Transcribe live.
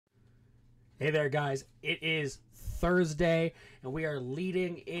Hey there, guys. It is Thursday, and we are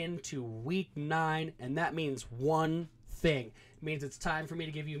leading into Week 9, and that means one thing. It means it's time for me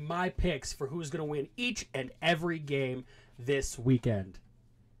to give you my picks for who's going to win each and every game this weekend.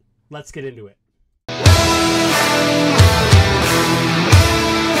 Let's get into it.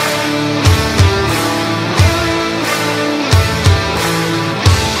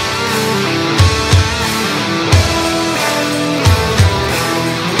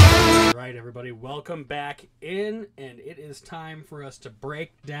 Everybody, welcome back in, and it is time for us to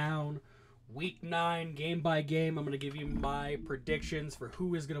break down Week 9 game by game. I'm going to give you my predictions for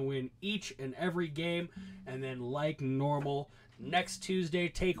who is going to win each and every game, and then like normal, next Tuesday,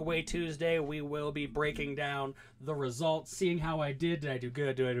 Takeaway Tuesday, we will be breaking down the results, seeing how I did. Did I do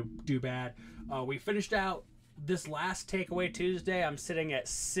good? Did I do bad? We finished out this last Takeaway Tuesday. I'm sitting at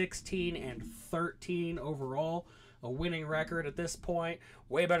 16-13 overall. A winning record at this point.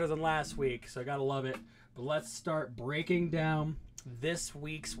 Way better than last week, so I gotta love it. But let's start breaking down this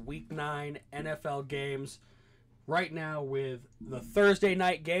week's Week 9 NFL games right now with the Thursday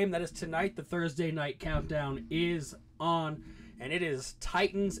night game. That is tonight. The Thursday night countdown is on, and it is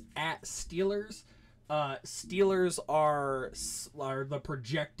Titans at Steelers. Steelers are the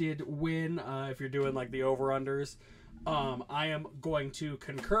projected win if you're doing like the over-unders. I am going to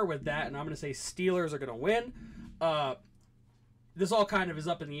concur with that, and I'm going to say Steelers are going to win. This all kind of is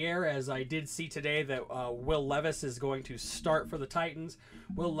up in the air, as I did see today that Will Levis is going to start for the Titans.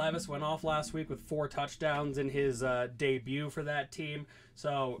 Will Levis went off last week with 4 touchdowns in his debut for that team,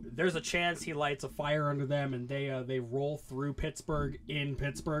 so there's a chance he lights a fire under them and they roll through Pittsburgh, in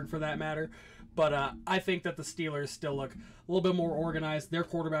Pittsburgh for that matter. But I think that the Steelers still look a little bit more organized. Their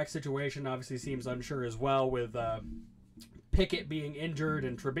quarterback situation obviously seems unsure as well, with Pickett being injured,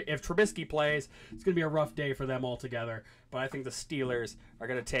 and if Trubisky plays, it's going to be a rough day for them altogether. But I think the Steelers are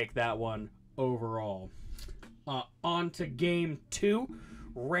going to take that one overall. On to game 2,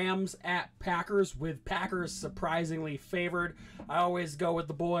 Rams at Packers, with Packers surprisingly favored. I always go with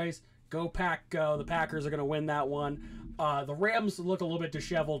the boys. Go Pack, go. The Packers are going to win that one. The Rams look a little bit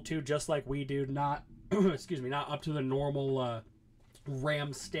disheveled too, just like we do. Not, not up to the normal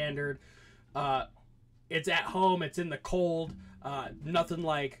Rams standard. It's at home. It's in the cold. Nothing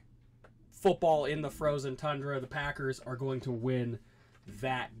like football in the frozen tundra. The Packers are going to win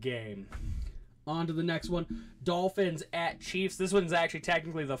that game. On to the next one. Dolphins at Chiefs. This one's actually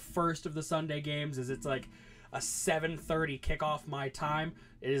technically the first of the Sunday games, as it's like a 7:30 kickoff my time.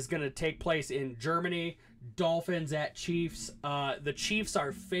 It is going to take place in Germany. Dolphins at Chiefs. The Chiefs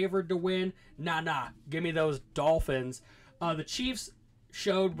are favored to win. Nah. Give me those Dolphins. The Chiefs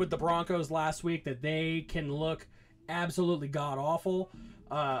showed with the Broncos last week that they can look absolutely god-awful.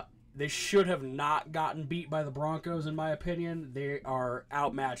 They should have not gotten beat by the Broncos, in my opinion. They are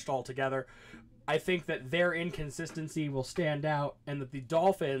outmatched altogether. I think that their inconsistency will stand out, and that the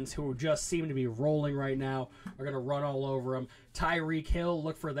Dolphins, who just seem to be rolling right now, are going to run all over them. Tyreek Hill,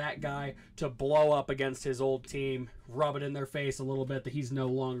 look for that guy to blow up against his old team, rub it in their face a little bit that he's no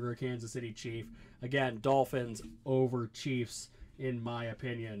longer a Kansas City Chief. Again, Dolphins over Chiefs, in my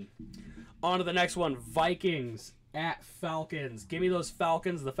opinion. On to the next one, Vikings at Falcons. Give me those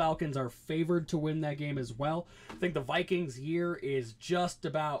Falcons. The Falcons are favored to win that game as well. I think the Vikings' year is just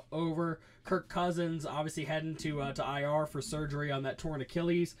about over. Kirk Cousins obviously heading to IR for surgery on that torn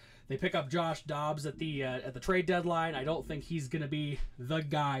Achilles. They pick up Josh Dobbs at the trade deadline. I don't think he's going to be the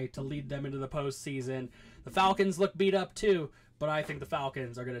guy to lead them into the postseason. The Falcons look beat up too, but I think the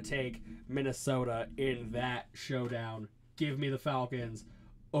Falcons are going to take Minnesota in that showdown. Give me the Falcons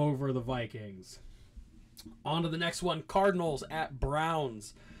over the Vikings. On to the next one, Cardinals at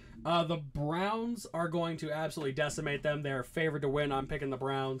Browns. The Browns are going to absolutely decimate them. They're favored to win. I'm picking the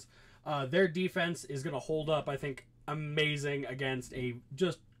Browns. Their defense is going to hold up, I think, amazing against a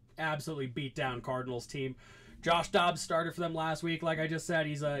just absolutely beat down Cardinals team. Josh Dobbs started for them last week. Like I just said,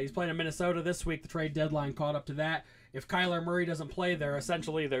 he's playing in Minnesota this week. The trade deadline caught up to that. If Kyler Murray doesn't play,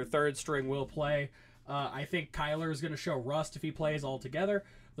 essentially their third string will play. I think Kyler is going to show rust if he plays altogether.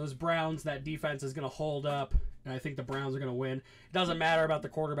 Those Browns, that defense is going to hold up, and I think the Browns are going to win. It doesn't matter about the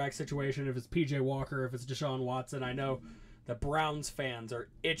quarterback situation, if it's P.J. Walker, if it's Deshaun Watson. I know the Browns fans are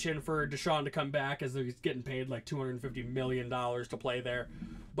itching for Deshaun to come back, as he's getting paid like $250 million to play there.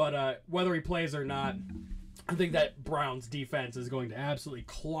 But whether he plays or not, I think that Browns defense is going to absolutely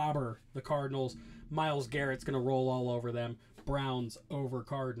clobber the Cardinals. Myles Garrett's going to roll all over them. Browns over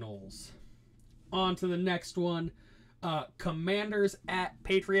Cardinals. On to the next one. Commanders at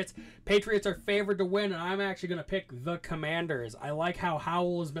Patriots. Patriots are favored to win, and I'm actually going to pick the Commanders. I like how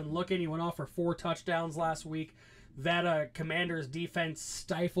Howell has been looking. He went off for 4 touchdowns last week. That Commanders defense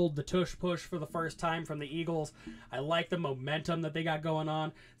stifled the tush push for the first time from the Eagles. I like the momentum that they got going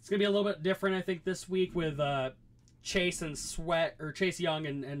on. It's going to be a little bit different, I think, this week with Chase Young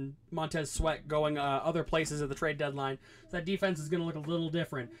and Montez Sweat going other places at the trade deadline. So that defense is going to look a little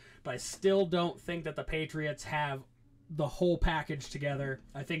different. But I still don't think that the Patriots have the whole package together.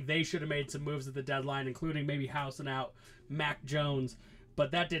 I think they should have made some moves at the deadline, including maybe housing out Mac Jones.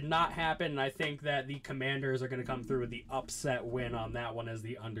 But that did not happen, and I think that the Commanders are going to come through with the upset win on that one as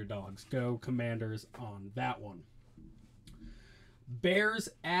the underdogs. Go Commanders on that one. Bears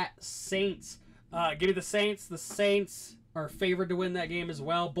at Saints. Give me the Saints. The Saints are favored to win that game as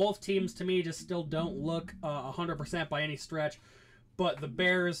well. Both teams, to me, just still don't look 100% by any stretch. But the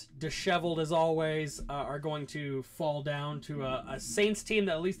Bears, disheveled as always, are going to fall down to a Saints team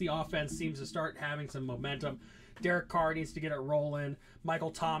that at least the offense seems to start having some momentum. Derek Carr needs to get it rolling. Michael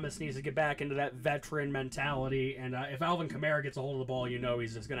Thomas needs to get back into that veteran mentality. And if Alvin Kamara gets a hold of the ball, you know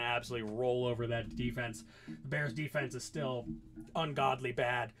he's just going to absolutely roll over that defense. The Bears' defense is still ungodly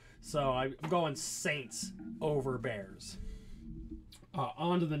bad. So I'm going Saints over Bears.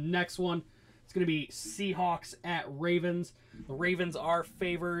 On to the next one. It's going to be Seahawks at Ravens. The Ravens are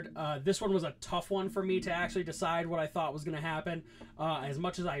favored. This one was a tough one for me to actually decide what I thought was going to happen. As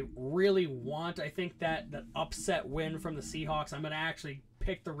much as I really want, I think that upset win from the Seahawks, I'm going to actually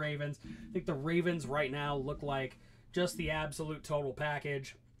pick the Ravens. I think the Ravens right now look like just the absolute total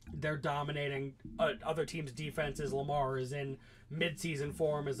package. They're dominating other teams' defenses. Lamar is in midseason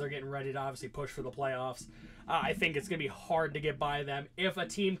form as they're getting ready to obviously push for the playoffs. I think it's going to be hard to get by them. If a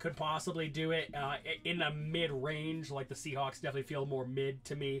team could possibly do it in a mid-range, like the Seahawks definitely feel more mid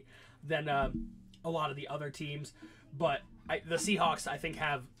to me than a lot of the other teams. But the Seahawks, I think,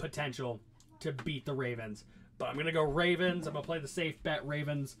 have potential to beat the Ravens. But I'm going to go Ravens. I'm going to play the safe bet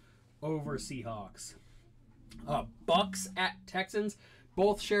Ravens over Seahawks. Bucks at Texans.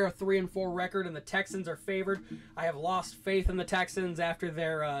 Both share a 3-4 record, and the Texans are favored. I have lost faith in the Texans after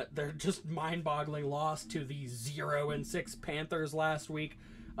their just mind-boggling loss to the 0-6 Panthers last week.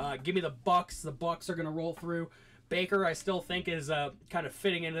 Give me the Bucks. The Bucks are going to roll through. Baker, I still think, is kind of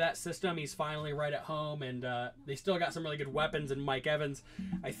fitting into that system. He's finally right at home, and they still got some really good weapons in Mike Evans.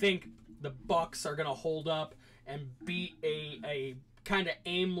 I think the Bucks are going to hold up and beat a kind of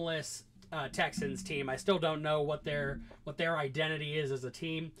aimless Texans team. I still don't know what their identity is as a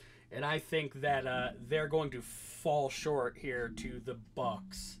team, and I think that they're going to fall short here to the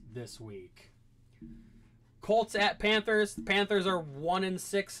Bucks this week. Colts at Panthers. The Panthers are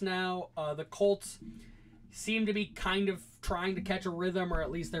 1-6 now. The Colts seem to be kind of trying to catch a rhythm, or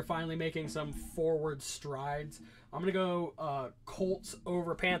at least they're finally making some forward strides. I'm going to go Colts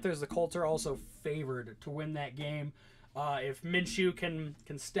over Panthers. The Colts are also favored to win that game. If Minshew can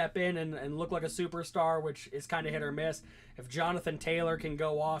step in and look like a superstar, which is kind of hit or miss, if Jonathan Taylor can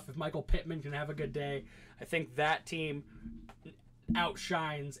go off, if Michael Pittman can have a good day, I think that team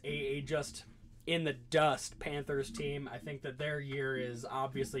outshines a just in the dust Panthers team. I think that their year is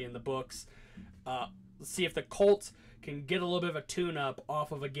obviously in the books. Let's see if the Colts can get a little bit of a tune-up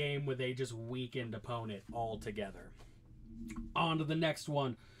off of a game with a just weakened opponent altogether. On to the next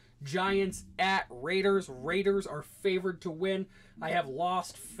one. Giants at Raiders. Raiders are favored to win. I have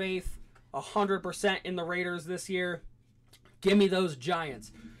lost faith 100% in the Raiders this year. Give me those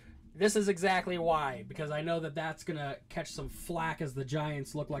Giants. This is exactly why, because I know that that's going to catch some flack as the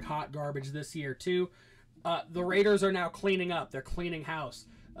Giants look like hot garbage this year too. The Raiders are now cleaning up. They're cleaning house.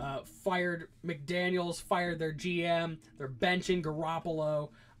 Fired McDaniels, fired their GM. They're benching Garoppolo.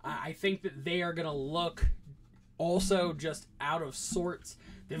 I think that they are going to look also just out of sorts.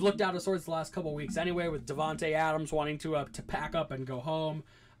 They've looked out of sorts the last couple of weeks anyway, with Devontae Adams wanting to pack up and go home,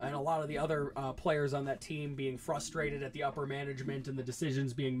 and a lot of the other players on that team being frustrated at the upper management and the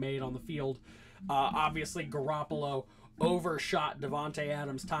decisions being made on the field. Obviously, Garoppolo overshot Devontae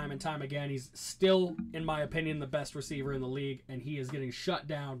Adams time and time again. He's still, in my opinion, the best receiver in the league, and he is getting shut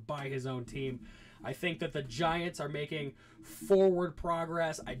down by his own team. I think that the Giants are making forward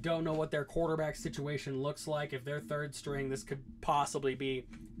progress. I don't know what their quarterback situation looks like. If they're third string, this could possibly be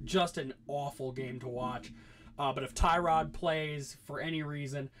just an awful game to watch. But if Tyrod plays for any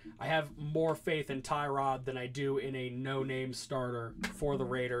reason, I have more faith in Tyrod than I do in a no-name starter for the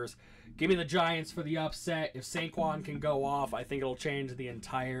Raiders. Give me the Giants for the upset. If Saquon can go off, I think it'll change the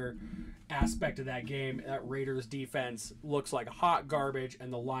entire aspect of that game. That Raiders defense looks like hot garbage,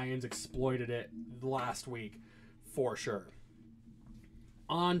 and the Lions exploited it last week for sure.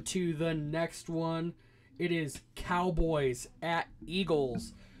 On to the next one. It is Cowboys at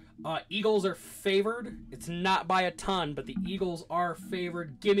Eagles. Eagles are favored. It's not by a ton, but the Eagles are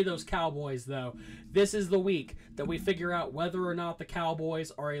favored. Give me those Cowboys, though. This is the week that we figure out whether or not the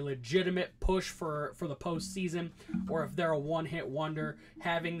Cowboys are a legitimate push for the postseason, or if they're a one-hit wonder,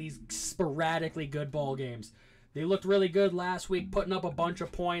 having these sporadically good ball games. They looked really good last week, putting up a bunch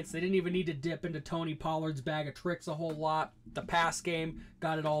of points. They didn't even need to dip into Tony Pollard's bag of tricks a whole lot. The pass game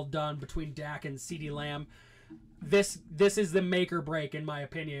got it all done between Dak and CeeDee Lamb. This is the make or break, in my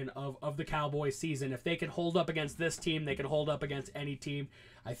opinion, of the Cowboys season. If they can hold up against this team, they can hold up against any team.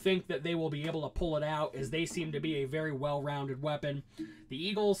 I think that they will be able to pull it out, as they seem to be a very well-rounded weapon. The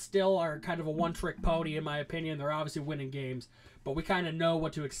Eagles still are kind of a one-trick pony, in my opinion. They're obviously winning games, but we kind of know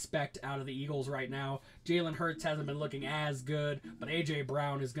what to expect out of the Eagles right now. Jalen Hurts hasn't been looking as good, but A.J.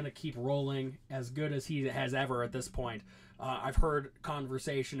 Brown is going to keep rolling as good as he has ever at this point. I've heard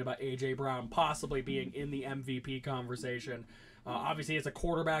conversation about A.J. Brown possibly being in the MVP conversation. Obviously, it's a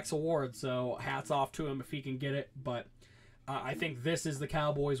quarterback's award, so hats off to him if he can get it. But I think this is the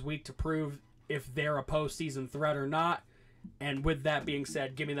Cowboys' week to prove if they're a postseason threat or not. And with that being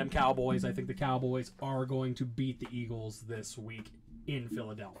said, give me them Cowboys. I think the Cowboys are going to beat the Eagles this week in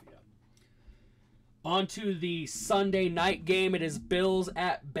Philadelphia. On to the Sunday night game. It is Bills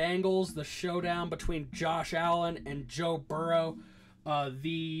at Bengals, the showdown between Josh Allen and Joe Burrow.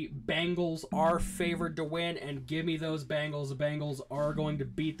 The Bengals are favored to win, and give me those Bengals. The Bengals are going to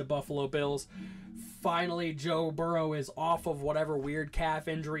beat the Buffalo Bills. Finally, Joe Burrow is off of whatever weird calf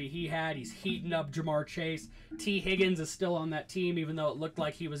injury he had. He's heating up Jamar Chase. T. Higgins is still on that team, even though it looked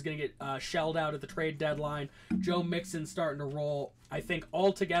like he was going to get shelled out at the trade deadline. Joe Mixon's starting to roll. I think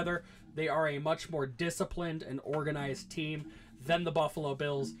altogether they are a much more disciplined and organized team than the Buffalo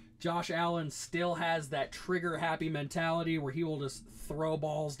Bills. Josh Allen still has that trigger-happy mentality where he will just throw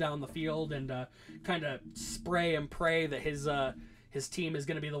balls down the field and kind of spray and pray that his team is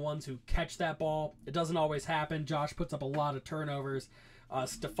going to be the ones who catch that ball. It doesn't always happen. Josh puts up a lot of turnovers.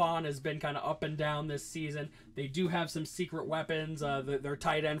 Stephon has been kind of up and down this season. They do have some secret weapons. Their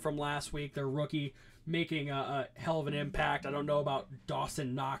tight end from last week, their rookie, making a hell of an impact. I don't know about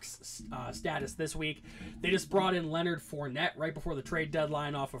Dawson Knox status this week. They just brought in Leonard Fournette right before the trade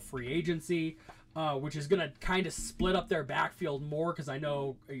deadline off of free agency, which is going to kind of split up their backfield more, because I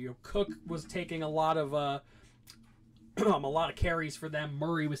know, Cook was taking a lot of carries for them.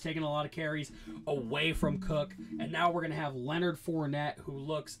 Murray was taking a lot of carries away from Cook, and now we're going to have Leonard Fournette, who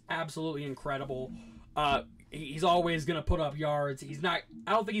looks absolutely incredible. He's always going to put up yards. I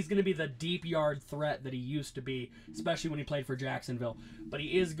don't think he's going to be the deep yard threat that he used to be, especially when he played for Jacksonville. But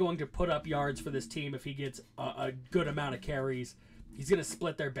he is going to put up yards for this team if he gets a good amount of carries. He's going to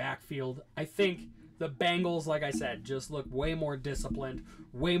split their backfield. I think the Bengals, like I said, just look way more disciplined,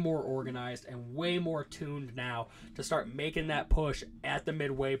 way more organized, and way more tuned now to start making that push at the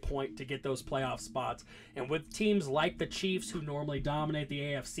midway point to get those playoff spots. And with teams like the Chiefs, who normally dominate the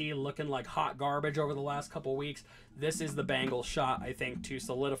AFC, looking like hot garbage over the last couple weeks, this is the Bengals' shot, I think, to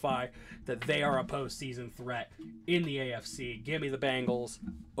solidify that they are a postseason threat in the AFC. Give me the Bengals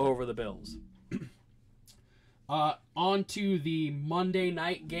over the Bills. On to the Monday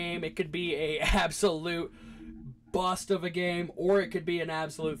night game. It could be a absolute bust of a game, or it could be an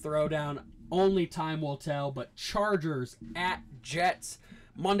absolute throwdown. Only time will tell, but Chargers at Jets.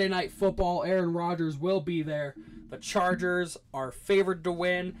 Monday Night Football. Aaron Rodgers will be there. The Chargers are favored to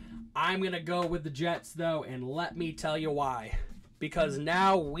win. I'm going to go with the Jets, though, and let me tell you why. Because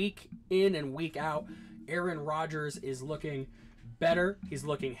now, week in and week out, Aaron Rodgers is looking better. He's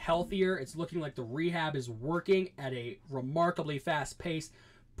looking healthier. It's looking like the rehab is working at a remarkably fast pace,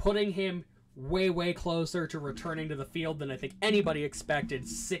 putting him way, way closer to returning to the field than I think anybody expected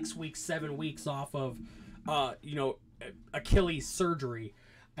 6 weeks, 7 weeks off of, Achilles surgery.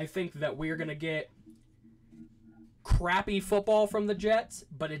 I think that we're going to get crappy football from the Jets,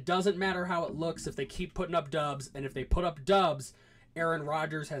 but it doesn't matter how it looks if they keep putting up dubs, and if they put up dubs, Aaron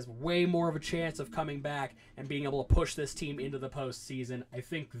Rodgers has way more of a chance of coming back and being able to push this team into the postseason. I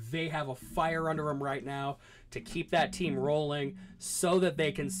think they have a fire under them right now to keep that team rolling so that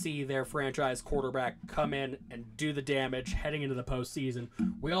they can see their franchise quarterback come in and do the damage heading into the postseason.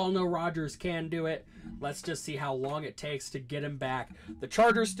 We all know Rodgers can do it. Let's just see how long it takes to get him back. The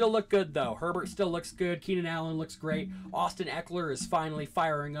Chargers still look good, though. Herbert still looks good. Keenan Allen looks great. Austin Eckler is finally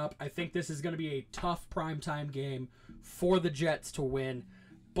firing up. I think this is going to be a tough primetime game for the Jets to win,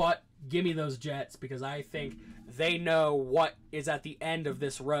 but give me those Jets, because I think they know what is at the end of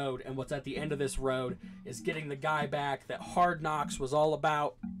this road, and what's at the end of this road is getting the guy back that Hard Knocks was all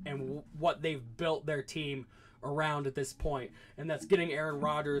about, and what they've built their team around at this point, and that's getting Aaron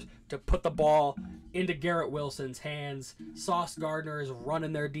Rodgers to put the ball into Garrett Wilson's hands. Sauce Gardner is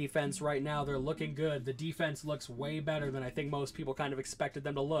running their defense right now. They're looking good. The defense looks way better than I think most people kind of expected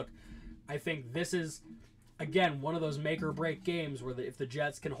them to look. I think this is, again, one of those make or break games where if the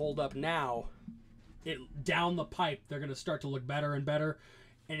Jets can hold up now, down the pipe, they're going to start to look better and better.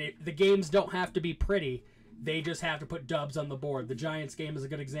 And the games don't have to be pretty. They just have to put dubs on the board. The Giants game is a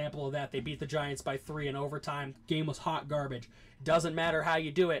good example of that. They beat the Giants by 3 in overtime. Game was hot garbage. Doesn't matter how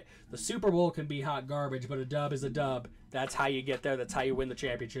you do it. The Super Bowl can be hot garbage, but a dub is a dub. That's how you get there. That's how you win the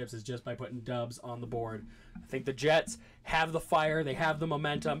championships, is just by putting dubs on the board. I think the Jets have the fire. They have the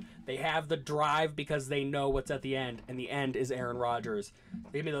momentum. They have the drive because they know what's at the end, and the end is Aaron Rodgers.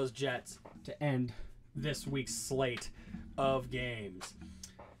 Give me those Jets to end this week's slate of games.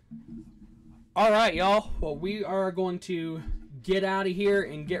 All right, y'all. Well, we are going to get out of here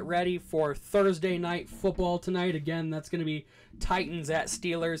and get ready for Thursday night football tonight. Again, that's going to be Titans at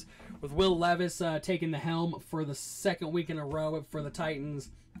Steelers, with Will Levis taking the helm for the second week in a row for the Titans.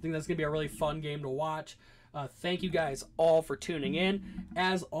 I think that's going to be a really fun game to watch. Thank you guys all for tuning in.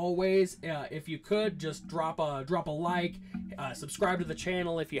 As always, if you could, just drop a like, subscribe to the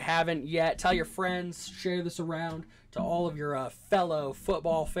channel if you haven't yet. Tell your friends, share this around to all of your fellow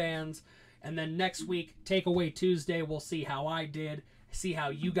football fans. And then next week, Takeaway Tuesday, we'll see how I did, see how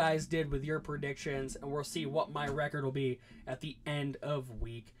you guys did with your predictions, and we'll see what my record will be at the end of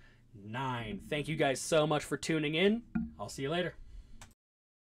week 9. Thank you guys so much for tuning in. I'll see you later.